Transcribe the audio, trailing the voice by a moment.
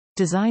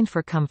Designed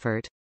for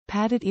comfort,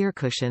 padded ear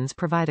cushions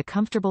provide a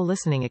comfortable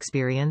listening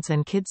experience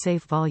and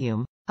kid-safe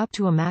volume, up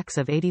to a max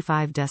of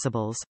 85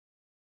 decibels.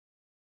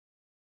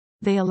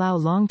 They allow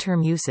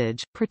long-term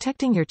usage,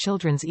 protecting your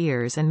children's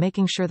ears and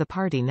making sure the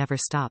party never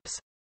stops.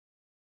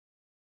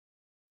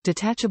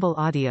 Detachable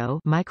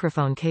audio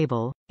microphone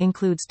cable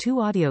includes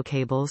 2 audio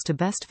cables to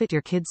best fit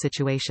your kid's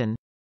situation.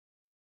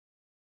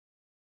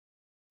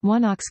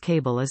 One aux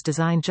cable is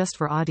designed just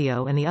for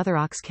audio and the other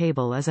aux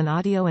cable is an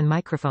audio and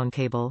microphone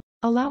cable,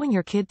 allowing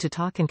your kid to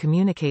talk and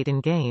communicate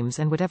in games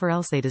and whatever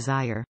else they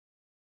desire.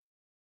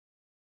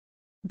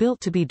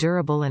 Built to be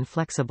durable and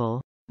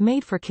flexible,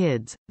 made for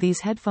kids,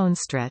 these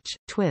headphones stretch,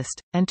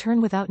 twist, and turn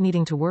without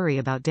needing to worry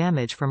about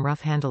damage from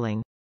rough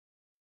handling.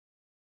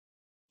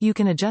 You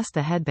can adjust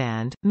the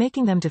headband,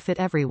 making them to fit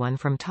everyone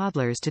from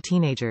toddlers to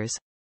teenagers.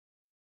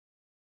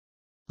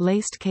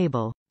 Laced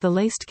cable. The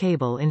laced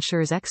cable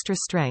ensures extra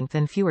strength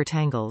and fewer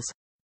tangles.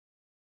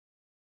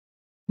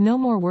 No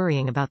more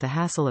worrying about the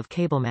hassle of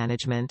cable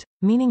management,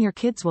 meaning your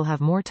kids will have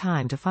more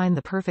time to find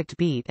the perfect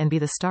beat and be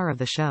the star of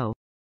the show.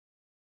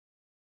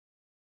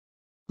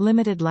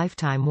 Limited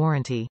lifetime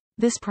warranty.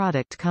 This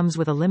product comes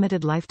with a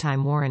limited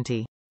lifetime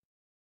warranty.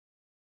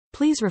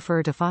 Please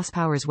refer to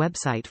FosPower's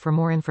website for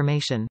more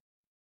information.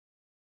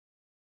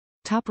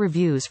 Top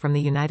reviews from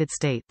the United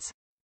States.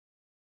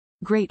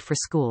 Great for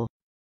school.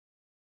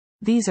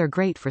 These are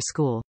great for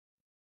school.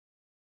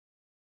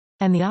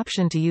 And the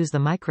option to use the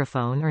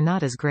microphone are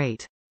not as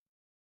great.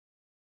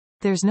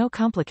 There's no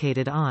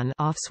complicated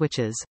on/off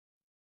switches.